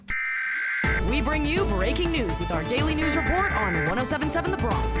We bring you breaking news with our daily news report on 107.7 The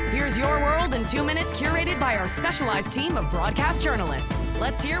Bronc. Here's your world in 2 minutes, curated by our specialized team of broadcast journalists.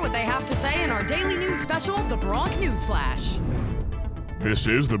 Let's hear what they have to say in our daily news special, The Bronc News Flash. This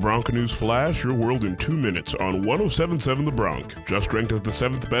is the Bronc News Flash, your world in 2 minutes on 107.7 The Bronc. Just ranked as the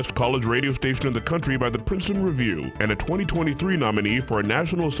 7th best college radio station in the country by the Princeton Review, and a 2023 nominee for a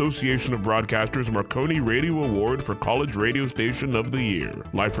National Association of Broadcasters Marconi Radio Award for College Radio Station of the Year.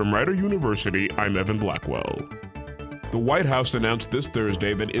 Live from Rider University, I'm Evan Blackwell. The White House announced this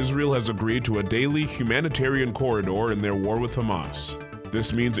Thursday that Israel has agreed to a daily humanitarian corridor in their war with Hamas.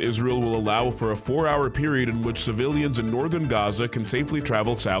 This means Israel will allow for a 4-hour period in which civilians in northern Gaza can safely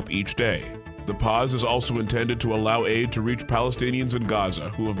travel south each day. The pause is also intended to allow aid to reach Palestinians in Gaza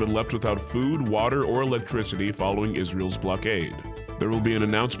who have been left without food, water, or electricity following Israel's blockade. There will be an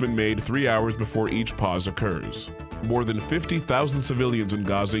announcement made 3 hours before each pause occurs. More than 50,000 civilians in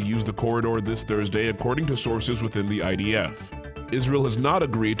Gaza used the corridor this Thursday, according to sources within the IDF. Israel has not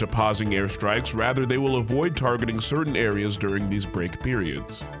agreed to pausing airstrikes, rather they will avoid targeting certain areas during these break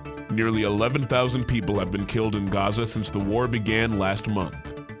periods. Nearly 11,000 people have been killed in Gaza since the war began last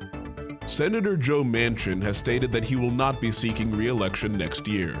month. Senator Joe Manchin has stated that he will not be seeking re-election next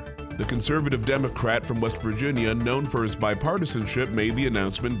year. The conservative Democrat from West Virginia, known for his bipartisanship, made the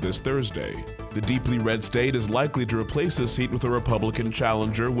announcement this Thursday. The deeply red state is likely to replace his seat with a Republican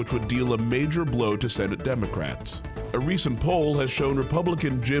challenger, which would deal a major blow to Senate Democrats. A recent poll has shown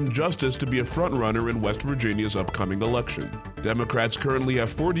Republican Jim Justice to be a frontrunner in West Virginia's upcoming election. Democrats currently have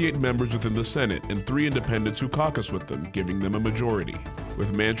 48 members within the Senate and 3 independents who caucus with them, giving them a majority.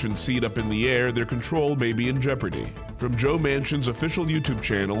 With Manchin's seat up in the air, their control may be in jeopardy. From Joe Manchin's official YouTube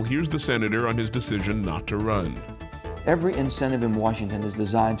channel, here's the senator on his decision not to run. Every incentive in Washington is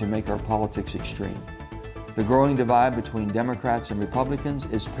designed to make our politics extreme. The growing divide between Democrats and Republicans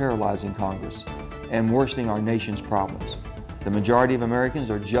is paralyzing Congress and worsening our nation's problems. The majority of Americans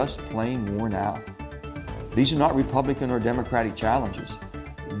are just plain worn out. These are not Republican or Democratic challenges.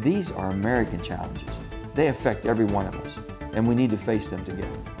 These are American challenges. They affect every one of us, and we need to face them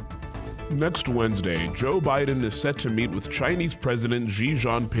together. Next Wednesday, Joe Biden is set to meet with Chinese President Xi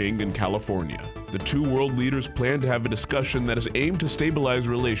Jinping in California. The two world leaders plan to have a discussion that is aimed to stabilize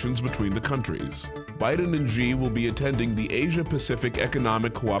relations between the countries. Biden and Xi will be attending the Asia-Pacific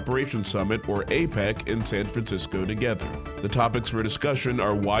Economic Cooperation Summit, or APEC, in San Francisco together. The topics for discussion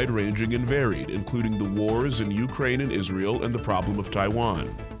are wide-ranging and varied, including the wars in Ukraine and Israel and the problem of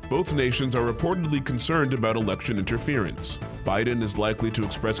Taiwan. Both nations are reportedly concerned about election interference. Biden is likely to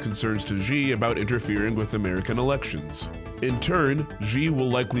express concerns to Xi about interfering with American elections. In turn, Xi will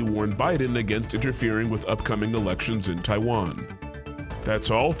likely warn Biden against interfering with upcoming elections in Taiwan.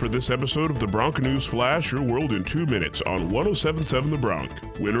 That's all for this episode of the Bronc News Flash, your world in 2 minutes on 107.7 The Bronc.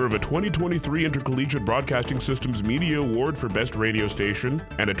 Winner of a 2023 Intercollegiate Broadcasting Systems Media Award for Best Radio Station,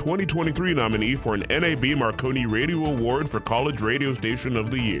 and a 2023 nominee for an NAB Marconi Radio Award for College Radio Station of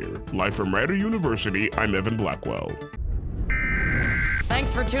the Year. Live from Rider University, I'm Evan Blackwell.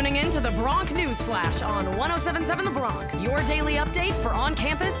 Thanks for tuning in to the Bronc News Flash on 107.7 The Bronc, your daily update for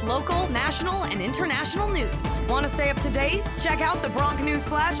on-campus, local, national, and international news. Want to stay up to date? Check out the Bronc News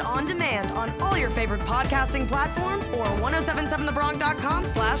Flash on demand on all your favorite podcasting platforms or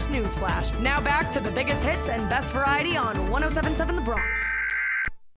 1077thebronc.com/newsflash. Now back to the biggest hits and best variety on 107.7 The Bronc.